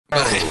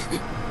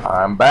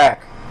I'm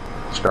back.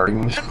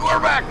 Starting. And we're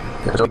back!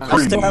 I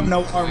still have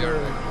no armor.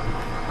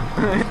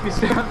 You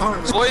still have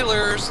armor.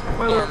 Spoilers!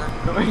 Spoiler.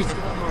 No, you still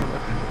have armor.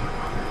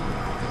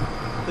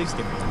 Please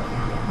give me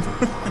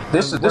armor.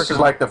 This is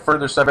like the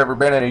furthest I've ever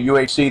been in a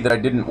UHC that I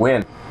didn't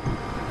win.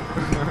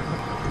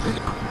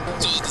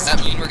 So does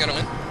that mean we're gonna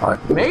win?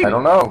 Maybe. I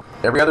don't know.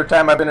 Every other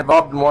time I've been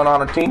involved in one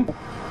on a team,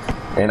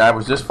 and I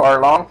was this far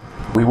along,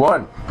 we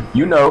won.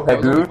 You know,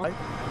 Hagu.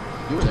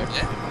 You were there.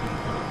 Yeah.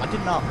 I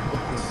did not.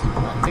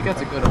 I think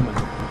that's a good omen.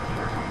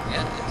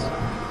 Yeah, it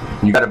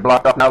is. You got it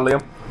blocked off now,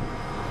 Liam?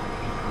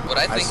 What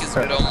I think is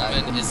a good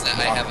omen is that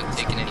I haven't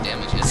taken any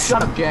damages.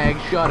 Shut up, Jag.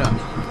 Shut up.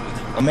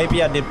 Or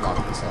maybe I did block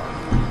this off.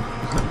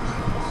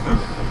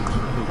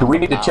 Do we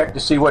need to check to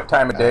see what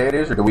time of day it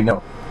is, or do we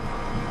know?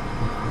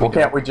 Well,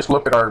 can't we just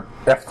look at our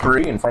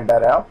F3 and find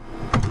that out?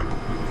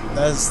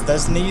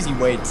 There's an easy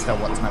way to tell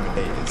what time of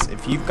day it is.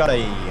 If you've got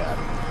a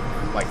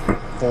like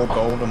 4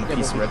 gold on a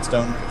piece of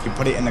redstone, if you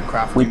put it in the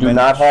crafting We do bench,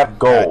 not have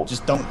gold.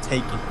 just don't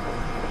take it.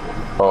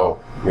 Oh,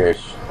 yes.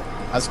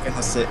 I was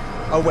gonna say.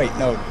 Oh wait,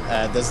 no.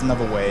 There's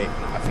another way.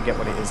 I forget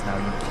what it is now.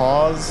 You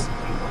pause.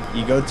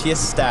 You go to your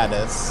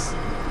status,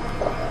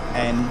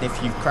 and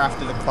if you've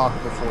crafted a clock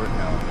before,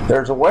 no.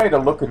 There's a way to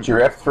look at your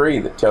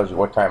F3 that tells you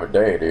what time of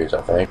day it is,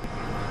 I think.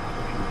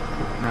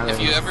 If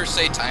you ever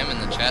say time in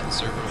the chat, the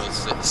server will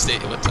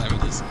state what time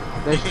it is.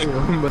 That's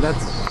true, but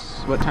that's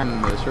what time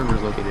the server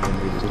is located in,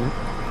 isn't it?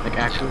 Like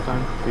actual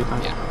time, free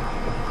time. Yeah.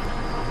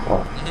 Well,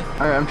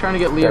 Alright, I'm trying to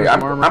get Liam okay,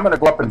 some armor. I'm gonna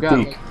go up and Got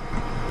it. peek.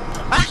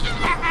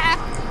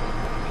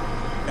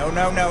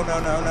 No.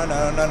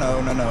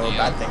 Yeah.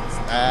 Bad things.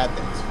 Bad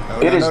things.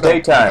 No, It is no.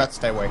 daytime. Let's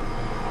stay away.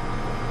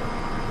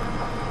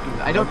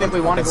 I don't think we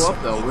want to go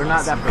up though. We're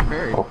not that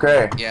prepared.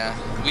 Okay. Yeah,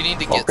 we need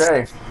to get.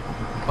 Okay.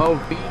 Oh,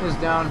 Bean is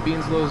down.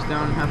 Bean's low is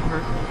down. Half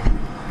hurt.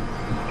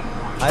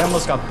 I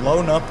almost got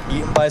blown up,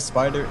 eaten by a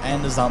spider,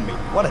 and a zombie.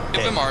 What a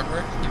Give day. him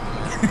armor.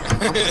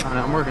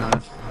 I'm working on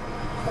it.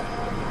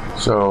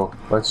 So,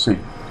 let's see.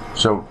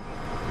 So,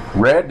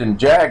 Red and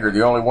Jag are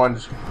the only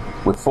ones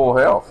with full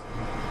health.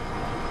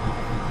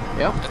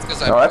 Yep. That's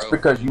because I No, that's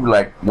broke. because you,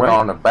 like, went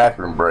on a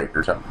bathroom break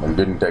or something and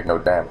didn't take no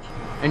damage.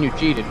 And you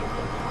cheated.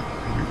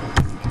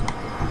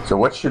 So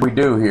what should we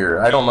do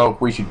here? I don't know if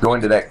we should go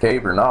into that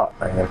cave or not,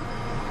 man.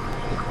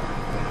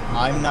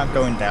 I'm not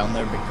going down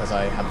there because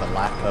I have the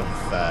lack of.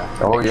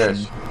 Oh,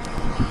 connection. yes.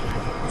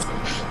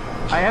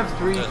 I have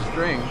 3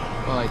 string.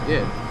 Well, I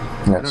did.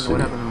 Let's I don't know see.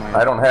 what happened to my.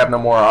 I don't have no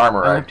more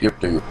armor I I'd have to- give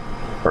to you.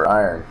 For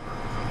iron.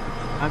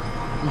 I'm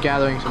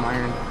gathering some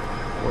iron.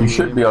 You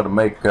should be able to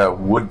make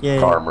wood Yay.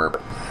 armor.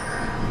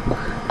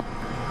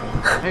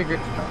 Hey, great.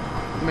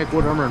 Make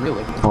wood armor in real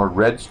life. Or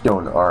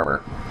redstone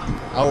armor.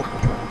 Oh,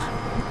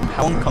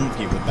 how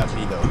uncomfy would that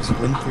be, though? Just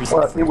win 3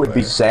 Well, it would be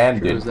True as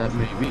sanded. that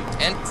may be.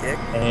 And tick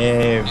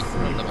Every.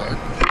 from the bar.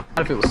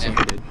 Not if it was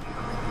sanded.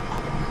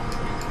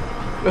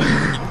 If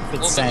Well,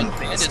 it's if sand, it's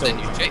it's banded, still. then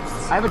you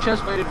chase. I have a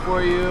chest plated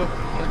for you.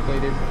 Chest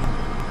plated.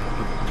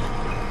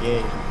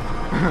 Yay.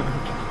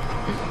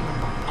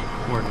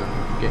 Working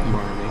on getting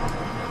more of me.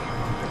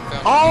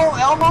 Okay. Oh,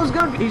 Elbo's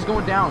gonna. He's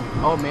going down.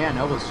 Oh man,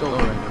 Elbo's so low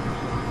right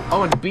now.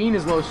 Oh, and Bean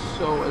is low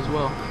so as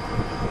well.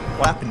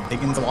 What happened?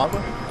 Digging the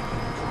lava?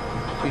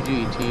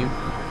 GG team.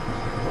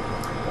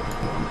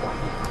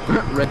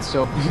 Red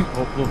soap.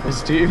 Hopeful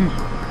this team.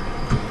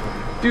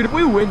 Dude, if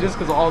we win just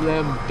because all of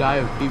them die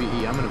of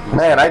PvE, I'm gonna be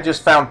Man, I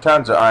just found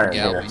tons of iron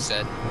Yeah, here. we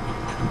said.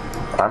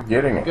 I'm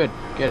getting it. good.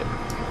 Get it.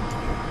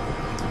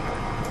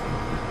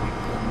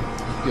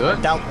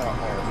 Good. Doubt that all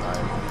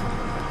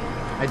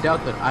I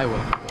doubt that I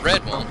will.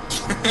 Red won't.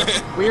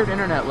 Weird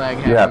internet lag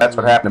happened. Yeah, that's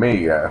what happened to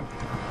me.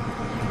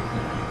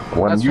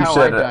 When That's you how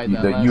said I died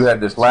that that you last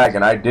had this lag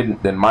and I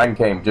didn't, then mine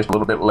came just a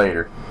little bit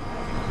later.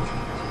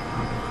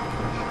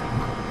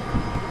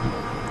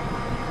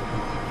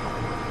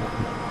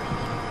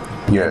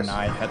 Yes. And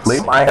I had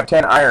Liam, I have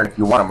 10 iron if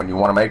you want them and you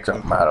want to make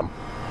something out of them.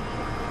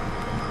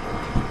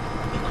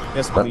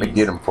 Yes, Let me please.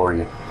 get them for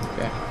you.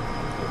 Okay.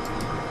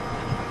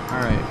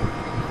 Alright.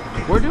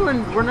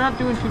 We're not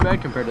doing too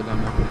bad compared to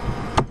them though.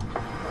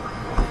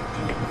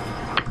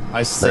 I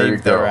you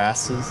saved go. their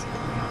asses.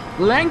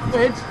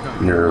 Language!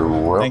 No. You're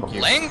welcome. Thank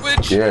you.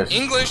 Language. Yes.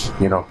 English.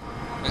 You know,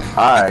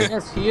 I,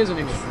 Yes, he is an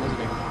Englishman, isn't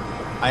he?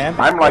 I am.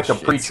 I'm like a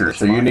English, preacher, it's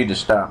so you fine. need to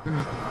stop.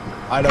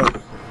 I don't.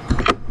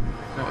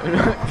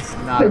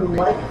 Not a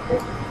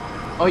preacher.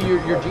 Oh,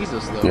 you're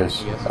Jesus though,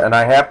 Yes, I guess. and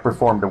I have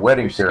performed a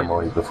wedding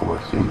ceremony before.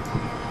 See,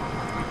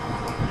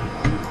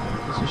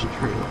 This is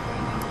true.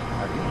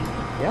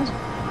 Yes.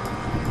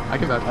 I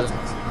can vouch for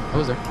that. I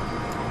was there.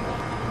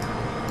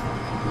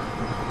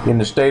 in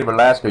the state of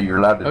Alaska, you're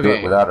allowed to do Okay.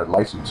 it without a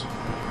license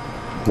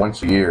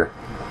once a year.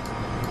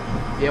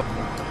 Yep.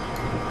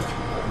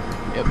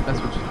 Yep, that's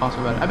what's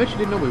awesome about it. I bet you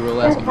didn't know we were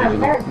Alaskan.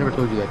 Did I? Never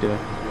told you that, did I?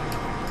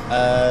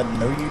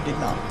 No, you did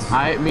not.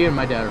 Me and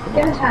my dad are from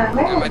Am Alaska. I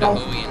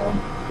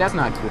Idahoan? That's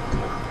not cool.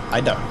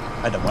 I don't.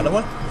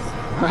 What?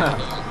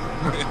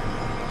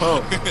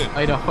 Ho.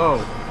 Idaho.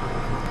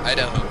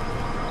 Idaho.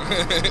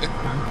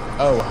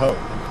 Oh, ho.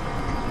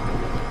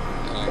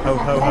 Ho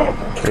ho ho.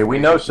 Hey, we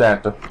know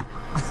Santa.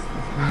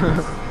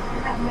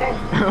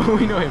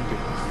 We know him too.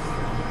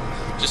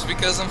 Just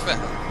because I'm fat.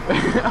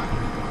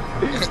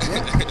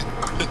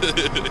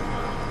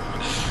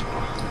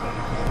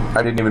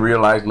 I didn't even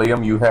realize,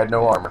 Liam, you had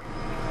no armor.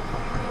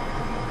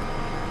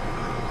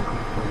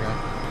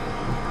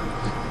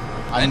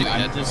 I knew you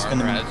I'm had just no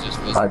armor, gonna. I just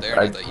wasn't there, and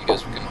I thought you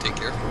guys were gonna take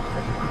care of it.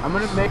 I'm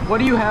gonna make. What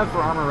do you have for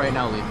armor right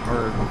now, Liam?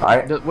 Or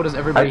what does I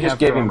everybody have? just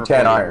gave for him armor 10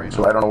 for you iron, right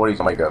so I don't know what he's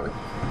gonna make of it. now?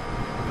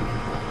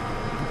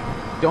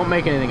 Don't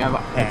make anything. I've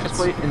Pants. just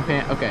plate and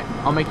pants. Okay,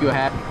 I'll make you a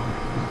hat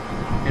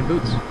and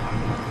boots.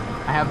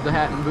 I have the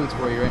hat and boots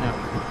for you right now.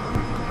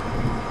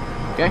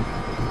 Okay.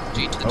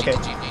 G to the Okay. G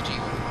to G, G, G.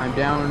 I'm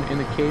down in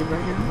the cave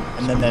right here.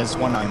 And then there's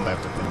one iron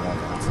left if anyone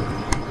wants it.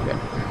 Okay.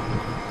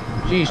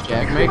 Jeez,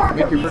 Jack, make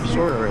your first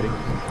sword already.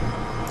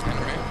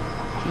 Kinda right.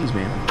 Jeez,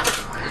 man.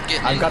 We're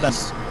getting I've in got a.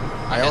 this.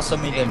 I also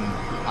made an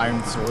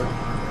iron sword,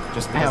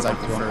 just because I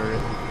one as well. prefer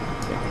it.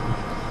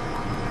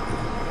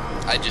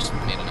 I just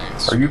made an iron Are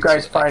sword. you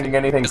guys so that finding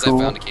anything Because cool?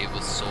 I found a cave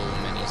with so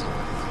many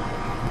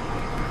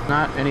zombies.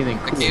 Not anything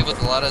A cool. cave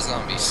with a lot of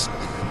zombies.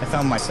 I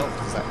found myself.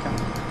 Does that count?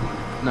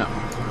 No,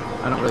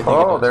 I don't really think it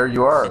Oh, does. there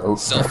you are. Oh,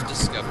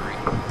 Self-discovery.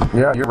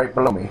 yeah, you're right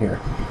below me here.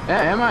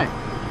 Yeah, am I?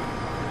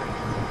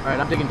 Alright,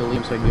 I'm digging to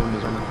Liam so I can give him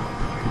his armor.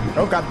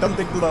 Oh god! Don't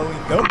dig below me.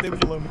 Don't dig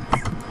below me.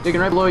 Digging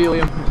right below you,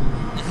 Liam.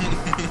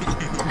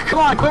 Come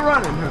on, quit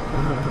running!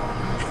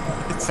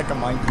 It's like a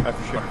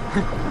Minecraft show.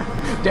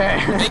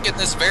 Dang. Making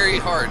this very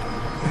hard.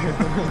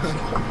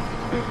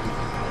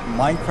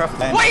 Minecraft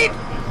land. Wait!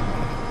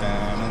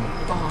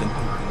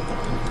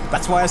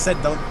 That's why I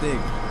said don't dig.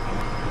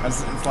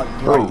 It's like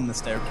right in the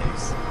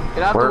staircase.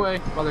 Get out Where- the way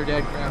while they're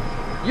dead crap.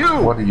 You!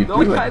 What are you the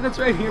only doing? guy that's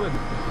right here.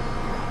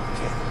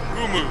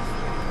 Who moved?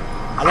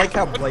 I like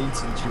how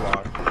blatant you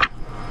are.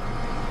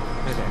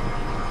 Okay.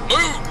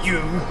 Move!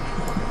 You.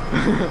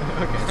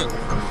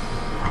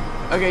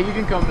 Okay, you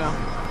can come now.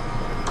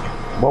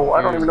 Well,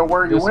 I don't even know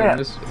where you This and went.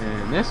 This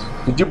and this.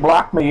 Did you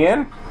block me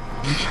in?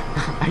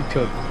 I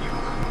took.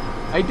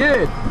 I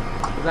did!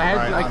 'Cause I had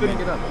Alright, I couldn't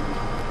get up.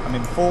 I'm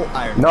in full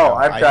iron. No, now.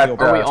 I've I got,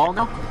 feel Are we bad. all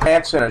now?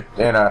 Pants and a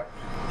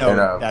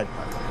No, that,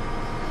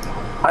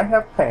 I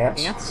have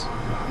pants. Pants?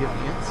 You have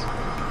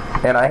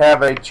pants? And I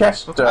have a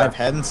chest. I have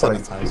hand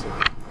sanitizer.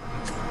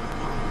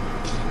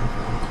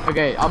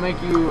 Okay, I'll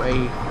make you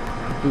a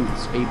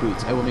boots.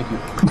 I will make you.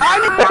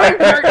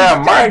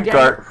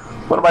 Minecart.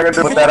 What am I gonna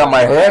do with that on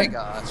my Oh my head?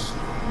 gosh.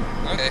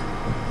 Okay.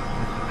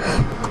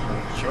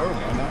 Sure,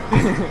 why not?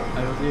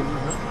 I don't see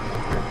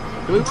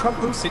any. In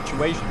troubling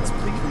situations,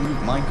 please remove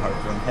minecart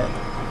from head.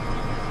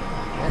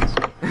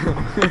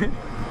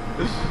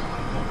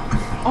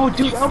 Oh,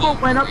 dude, Elbow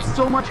went up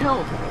so much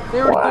health.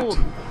 They were What? gold.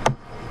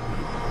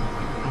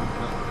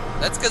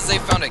 That's because they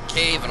found a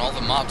cave and all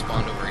the mobs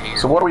spawned over here.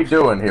 So what are we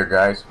doing here,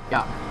 guys?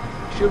 Yeah.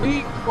 Should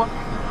we? What?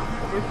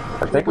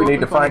 I think we need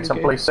to find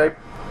someplace safe.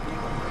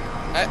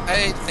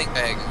 I think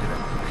I agree.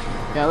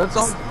 Yeah, let's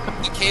all.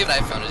 The cave that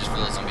I found is just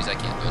full of zombies. I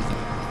can't do anything.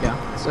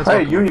 Yeah. So let's Hey,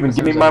 all- you even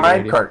give me sounds my like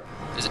a good idea.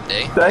 minecart. Is it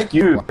day? Thank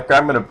you.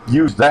 I'm gonna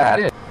use that.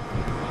 I did.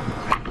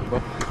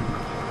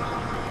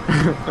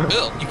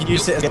 Bill, You can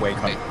use it as a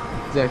waypoint.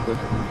 Exactly.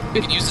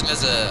 You can use it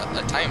as a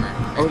timer.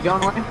 Are we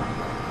going away?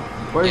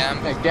 Where's Yeah,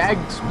 I'm- Jag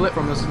split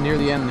from us near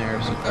the end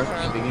there, so or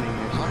Alright. the beginning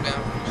there. Calm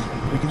down.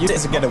 We can use it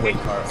as a getaway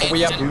car. All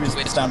we have to do is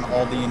stand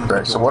all the individual.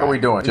 Right, so what are we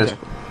doing? Just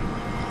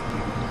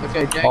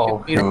Okay, Jag,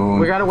 Oh, meet up. Hagoon.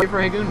 We gotta wait for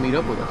Hagoon to meet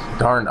up with us.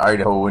 darn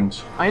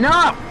Idahoans. I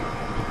know!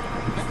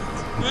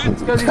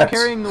 It's because he's That's-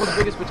 carrying the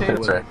biggest potato That's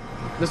with right. him.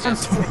 The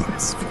sun's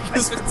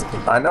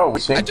I know. We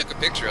seen. I took a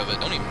picture of it.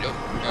 Don't even joke.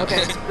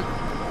 okay.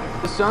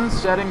 The sun's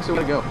setting, so we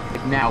gotta go.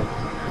 Like now.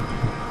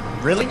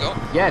 Really? Go.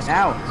 Yes,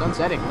 now. Sun's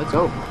setting. Let's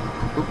go.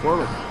 Move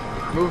forward.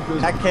 Move. In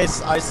that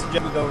case, I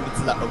suggest we go over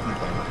to that open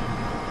plain.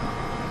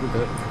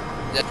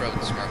 That's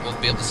probably smart. We'll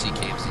be able to see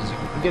caves easier.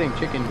 I'm getting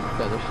chicken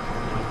feathers.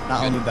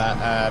 Not only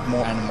that,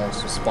 more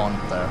animals will spawn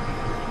there.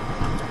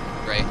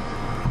 Right.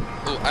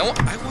 Oh, I want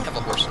to have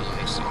a horse in the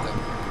UHC though.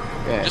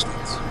 Okay. Just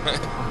once.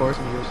 Of course,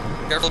 I'm yours.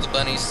 Careful of the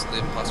bunnies.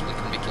 They possibly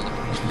can be killed.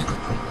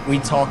 We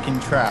talking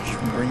trash,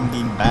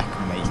 bringing back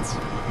mate.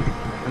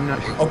 I'm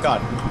not sure. Oh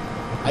god.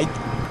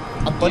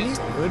 Are bunnies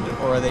good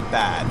or are they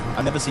bad?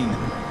 I've never seen them.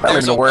 I don't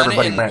There's even a know where 1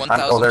 everybody in went.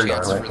 1,000 Oh, there you are.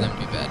 chance Right for there. them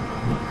to be bad.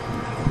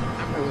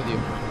 I'm right with you.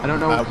 I don't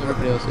know what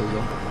everybody else is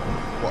though.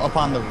 Well, up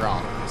on the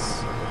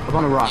rocks. Up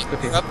on a rock.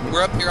 Okay.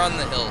 We're up here on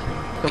the hill.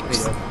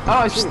 Oh,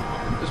 I see.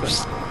 This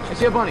way. I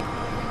see a bunny.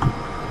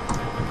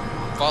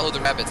 Follow the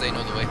rabbits. They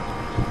know the way.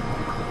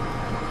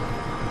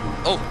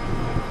 Oh,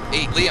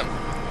 hey Liam,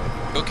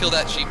 go kill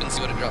that sheep and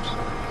see what it drops.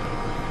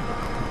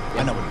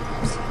 I know what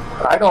it is.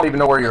 I don't even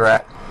know where you're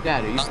at.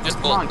 Daddy, you Just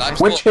come bull, on. not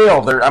Which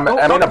hill? There. I'm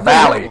in a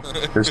valley.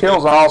 There's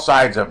hills on all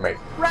sides of me.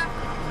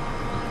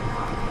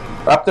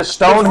 Up the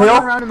stone Run hill.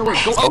 around in the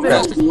woods. Go up Okay.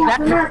 the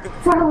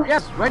hill.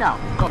 Yes, right now.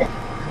 Go.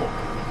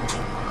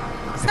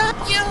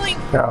 Stop yelling!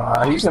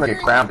 He's gonna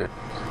get grounded.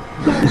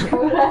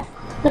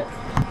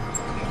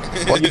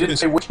 Well, you didn't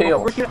say which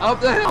hill. Freaking up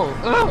the hill.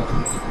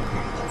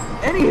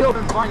 Ugh. Any hill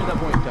been fine at that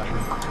point in time.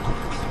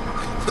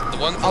 The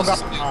one Oh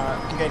closest god, to you.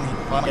 I'm getting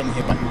hit. I'm getting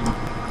hit by you.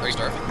 Are you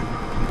starving?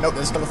 Nope,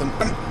 there's a skeleton.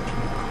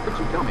 Where'd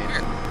you go, man?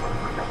 Here.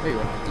 There you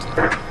are.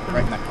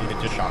 Right in that kid, it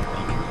just shot me.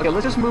 Okay,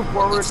 let's just move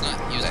forward. Let's not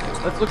use that.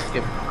 Let's look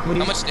skip. How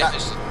much damage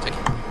is it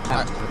taking?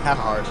 Half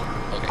hard.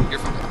 Okay, you're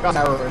fine. Got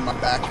an arrow in my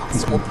back.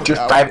 So we'll put Just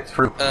it out. dive it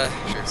through. Sure.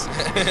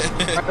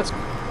 Alright, let's.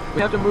 We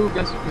have to move,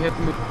 guys. We have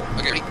to move.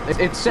 Okay.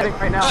 It's setting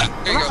right now.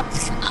 There you go.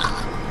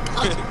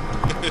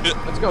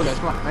 Let's go, guys.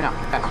 Come on, right now.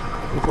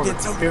 Fast. Move forward.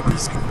 It's so very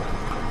This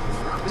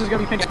is gonna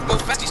be Yeah, painful. go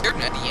fast, he's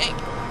starting at the yank.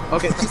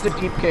 Okay, this is a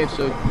deep cave,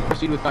 so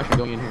proceed with caution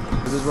going in here.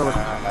 This is rubber.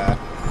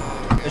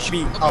 There should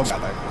be. Oh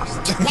god, there.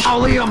 Wow,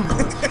 Liam!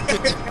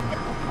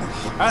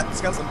 Alright,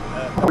 skeleton.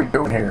 What are we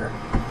doing here?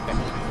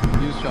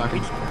 Use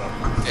caution.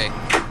 Okay.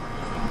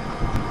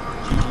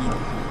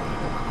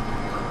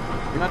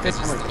 You're not This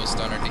this is the hammer. lowest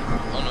on our team. Oh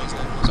no, he's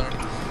not the lowest on our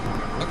team.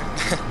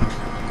 Okay.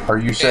 Are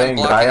you saying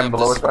that I am the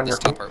lowest on your this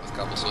top team? part with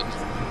cobblestone.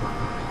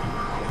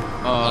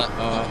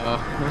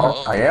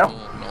 Oh, I am? No,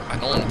 I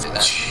don't want to say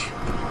that.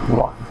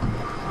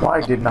 Why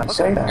didn't I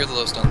say You're that? the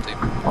lowest on the team.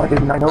 Why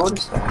didn't I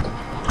notice that?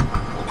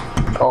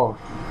 Oh,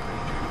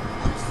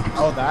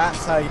 Oh,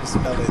 that's how you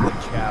spell it the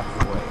Jap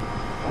way.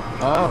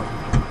 Oh.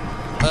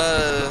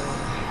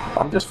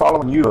 I'm just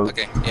following you.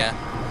 Okay, yeah.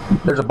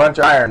 There's a bunch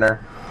of iron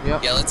there.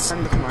 Yep. Yeah, let's...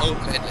 Turn to the mark. Oh, go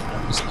ahead.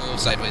 Just go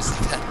sideways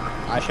like that.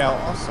 I shall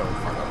also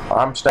follow.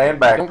 I'm staying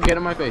back. Don't get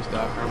in my face,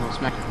 Doc, or I'm gonna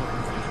smack you.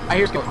 I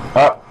hear skeleton.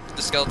 Up.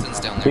 The skeleton's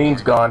down there.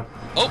 Bean's gone.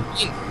 Oh,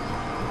 Bean!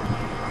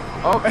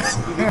 Oh.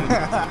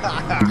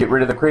 You get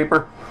rid of the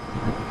creeper,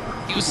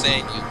 He was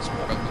saying you was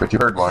probably... but you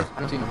heard one. I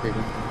don't see no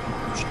creeper.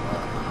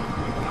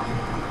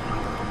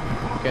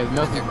 Okay,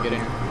 nothing can get in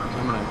here, so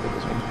I'm gonna take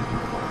this one.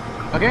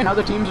 Okay, now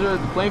the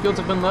playing fields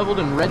have been leveled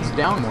and red's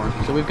down more,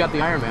 so we've got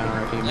the Iron Man on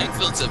our team. Playing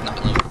fields have not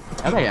been leveled.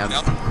 Yeah, they have.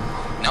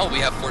 Now we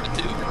have 4 to 2.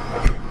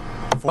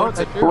 Oh,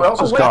 that's true. Who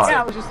else is wait, gone?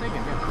 Yeah, I was just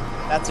thinking.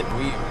 Yeah. That's it,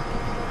 we.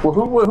 Well,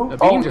 who? The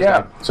Oh, beans are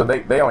yeah. gone. So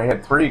they only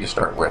had 3 to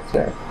start with.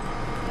 Yeah.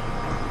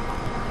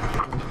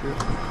 That's true.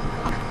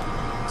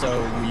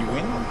 So we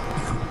win?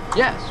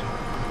 Yes.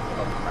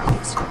 Oh crap,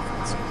 it's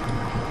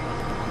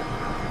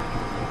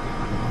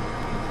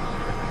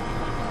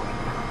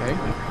Okay.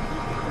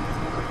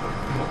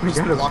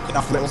 just blocking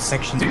off little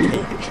sections of cake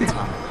at a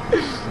time.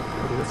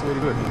 That's the way to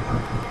do it.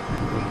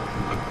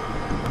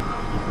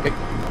 Okay,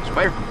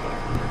 spider.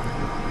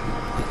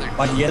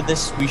 By the end of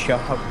this, we shall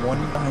have 1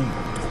 diamond.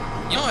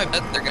 You know, I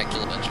bet they're gonna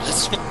kill a bunch of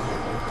us.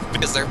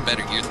 Because they're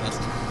better gear than us.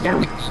 Yeah,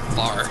 Like,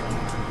 far.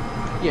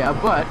 yeah,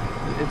 but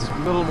it's a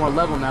little more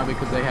level now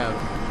because they have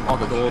all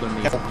the gold and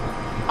the. Careful.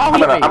 Oh, I'm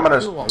yeah, gonna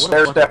cool. What a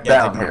stair fuck- step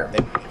Yeah, down here.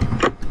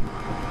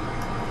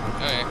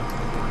 Okay.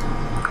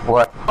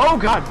 What? Oh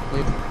God!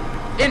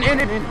 In!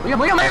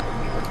 Liam!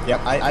 Yep,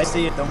 I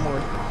see it, don't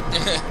worry.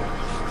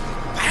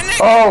 Panic!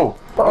 Oh!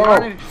 You're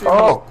on it,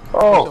 Oh!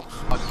 Oh!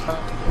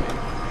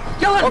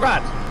 Kill it! Oh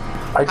god!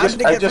 I How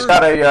did it just get through?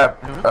 got a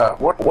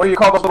what do you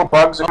call those little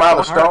bugs that come out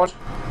of the stones?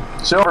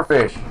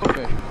 Silverfish.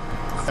 Okay.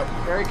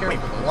 Very careful. Wait,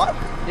 what?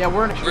 Yeah,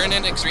 we're in. We're in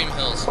Extreme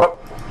Hills. Oh,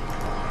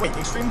 Wait,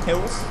 Extreme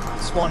Hills?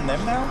 Spawn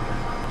them now?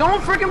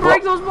 Don't freaking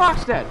break those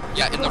blocks, Dad.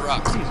 Yeah, in the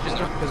rocks. Please, just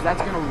because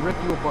that's gonna rip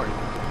you apart.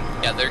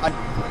 Yeah, they're... Wait,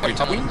 are we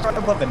tunnel. right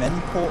above an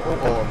end portal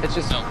or... It's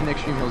just No. in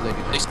Extreme Hills they do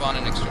They that. spawn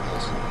in Extreme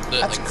Hills.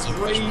 That's the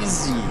silverfish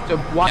ones. crazy. So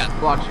watch Yeah, the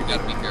blocks you you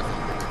gotta be careful.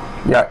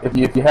 yeah. If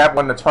you have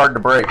one that's hard to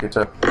break, it's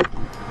a. Like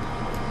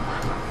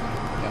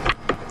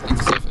the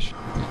silverfish.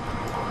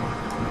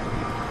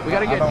 We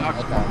gotta I get don't Doc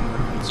like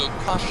spawned. So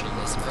caution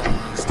is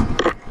advised.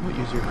 Don't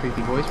use your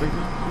creepy voice right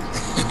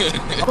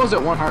now. Almost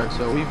at 1 heart,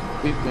 so we've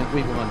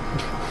won.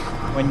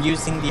 When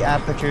using the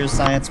Aperture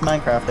Science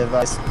Minecraft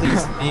device,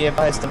 please be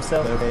advised of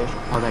self-location.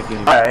 Oh, that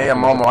game. I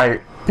am on my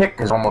pick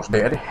is almost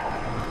dead,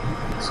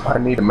 so I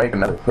need to make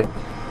another pick.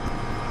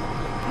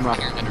 I'm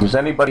rocking. Does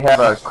anybody have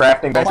a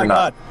crafting Oh bench my or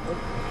not? god!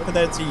 Look at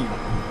that team.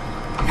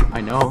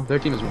 I know their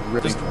team is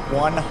ripping. Just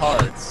 1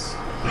 hearts.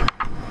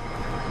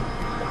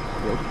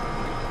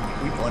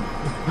 We won.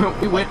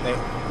 We went.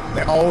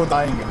 They're all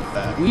dying in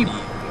that. We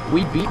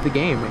beat the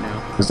game right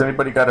now. Does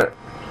anybody got a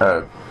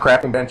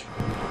crafting bench?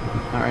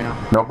 Not right now.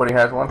 Nobody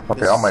has one.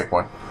 Okay, I'll make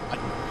one.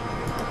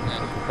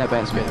 That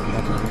basket.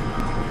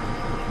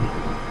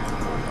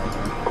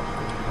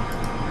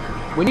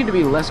 We need to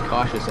be less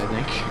cautious, I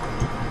think.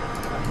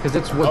 Because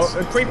it's what's. Oh,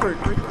 a creeper!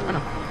 I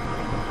know.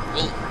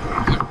 Well,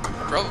 we'd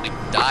probably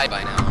die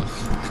by now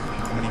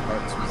How many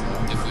hearts was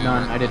that? if we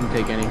None. were... I didn't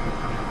take any.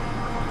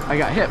 I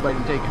got hit, but I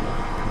didn't take any.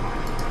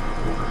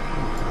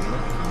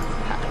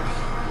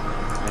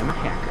 I am a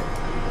hacker.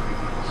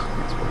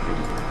 That's what I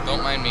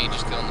Don't mind me,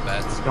 just killing the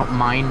bats. do. Don't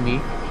mind me.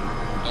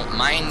 Don't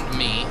mind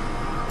me.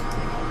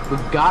 We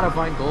gotta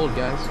find gold,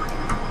 guys.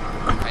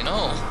 I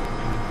know.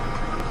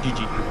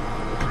 GG.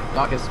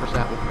 Doc gets the first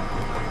apple.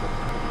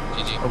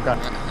 GG. Oh god.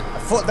 I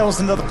thought there was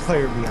another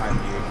player behind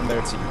you on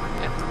their team.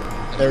 Yeah.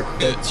 They're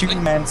a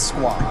 2-man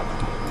squad.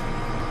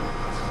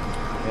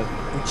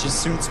 Which is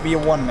soon to be a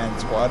 1-man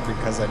squad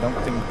because I don't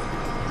think...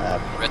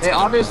 Red's They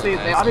gonna obviously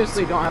pull they ass.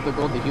 obviously don't have the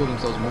gold to heal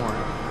themselves more.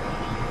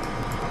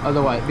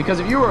 Otherwise, because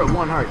if you were at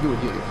 1 heart, you would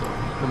heal yourself.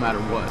 no matter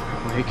what.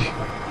 Like,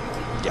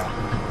 Yeah.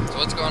 So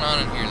what's going on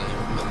in here then?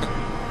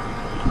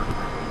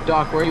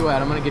 Doc, where are you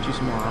at? I'm gonna get you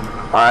some more armor.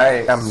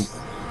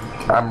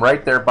 I'm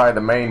right there by the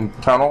main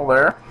tunnel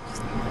there,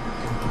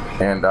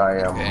 and I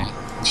am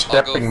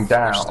stepping I'll go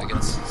down. first, I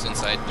guess,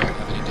 since I don't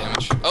have any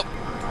damage. Oh,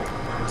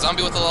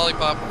 zombie with a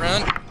lollipop,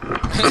 run!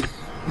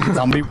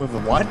 Zombie with a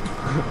what?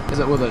 Is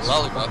it with us?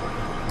 Lollipop.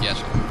 Yeah,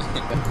 sure.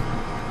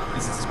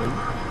 Is it sweet?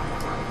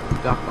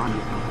 Doc, behind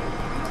you.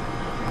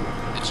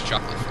 It's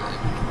chocolate flavored.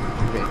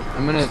 Okay,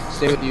 I'm gonna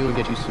stay with you and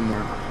get you some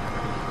more.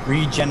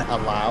 Regen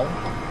allow.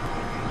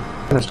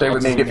 Gonna stay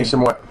with me and get me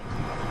some what?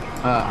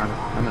 Armor.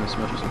 I'm gonna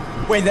smudge you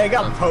some. Wait, they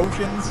got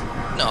potions?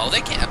 No,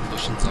 they can't have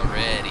potions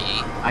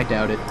already. I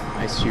doubt it.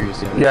 I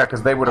seriously doubt it. Yeah,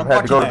 because they would have I'm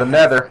had to go to the watching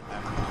Nether.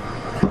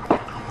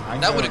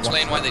 That would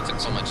explain why they took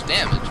so much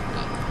damage,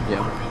 but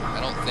Yeah. I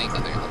don't think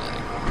that they're in the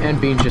nether. And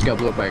Beans just got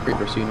blew up by a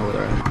creeper, so you know where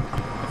they're at.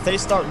 If they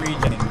start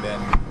regening, then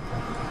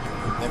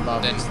they've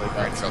obviously we're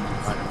in got some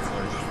trouble. kind of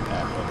flourish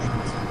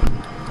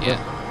potions. Yeah.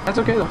 That's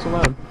okay, that's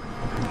allowed.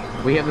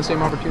 We have the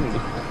same opportunity.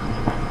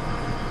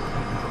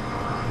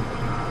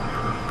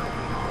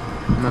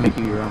 I'm gonna make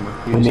you your armor.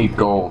 You need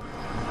gold.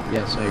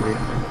 Yes, I agree.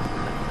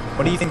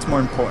 What do you think's more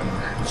important,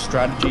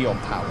 strategy or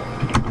power?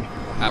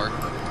 Power.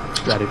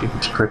 Strategy.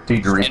 Strategy.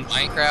 In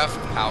Minecraft,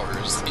 power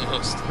is the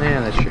most.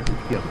 Yeah, that's true.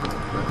 Yep.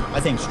 I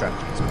think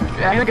strategy is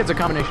better. I think it's a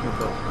combination of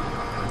both.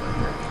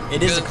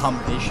 It is a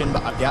combination,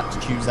 but you have to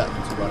choose that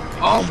to work.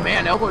 Oh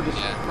man, Elbow just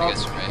Yeah, I dropped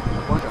guess you're right.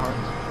 a bunch of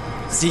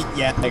hearts. See,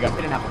 yeah, they got.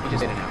 Hit an apple. He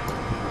just hit an apple.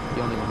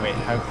 The only one. Wait,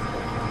 how?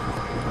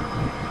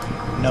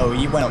 No,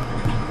 you went up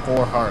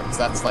 4 hearts.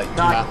 That's like.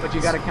 Not, but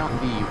you gotta count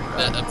the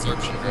The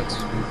absorption rates.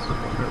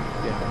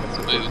 Yeah, that's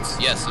it. Boots.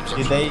 Yes,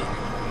 absorption.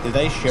 Did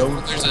they show?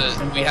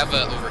 We have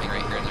a overhang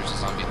right here, and there's a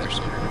zombie there,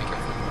 so be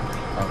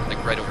careful.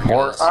 Like right over here.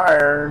 More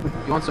iron.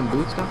 You want some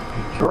boots, though?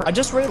 Sure. I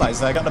just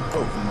realized I got a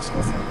bow from this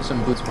whole thing. There's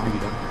some boots behind you,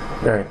 though.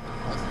 Okay.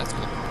 That's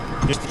cool.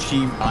 Just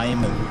achieve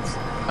diamonds.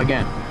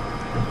 Again.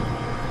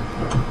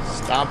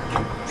 Stop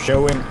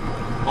showing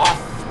off.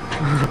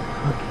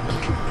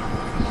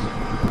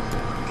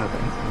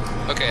 Okay.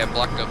 Okay, I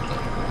blocked up the.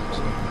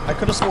 I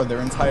could have sworn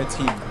their entire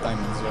team with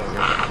diamonds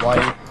earlier.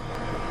 Why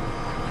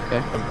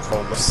Okay.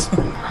 control this?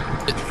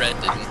 Red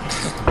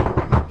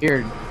didn't.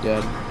 Here,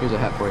 Dad. Here's a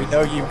hat for you.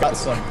 No, you've got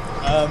some.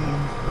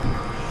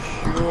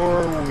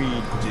 Sure we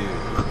do.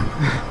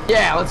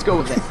 Yeah, let's go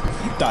with it.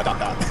 Dot dot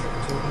dot.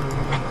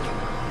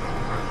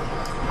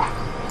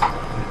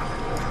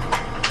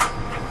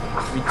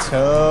 We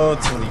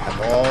totally have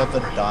all the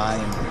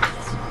diamonds.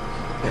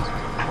 If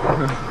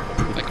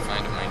I can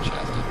find a mine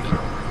shaft, I'd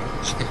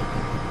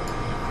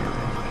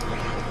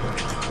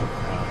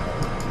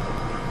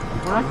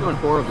We're not doing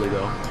horribly,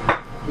 though.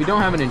 We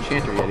don't have an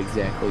enchanter yet,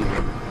 exactly.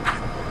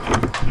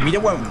 We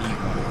won't need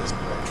one at this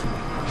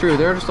point. True,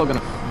 they're just all gonna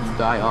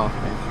die off,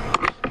 man.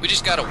 we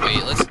just gotta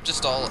wait. Let's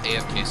just all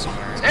AFK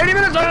somewhere. 80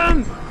 minutes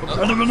in!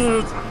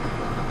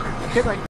 Oh. Okay, like.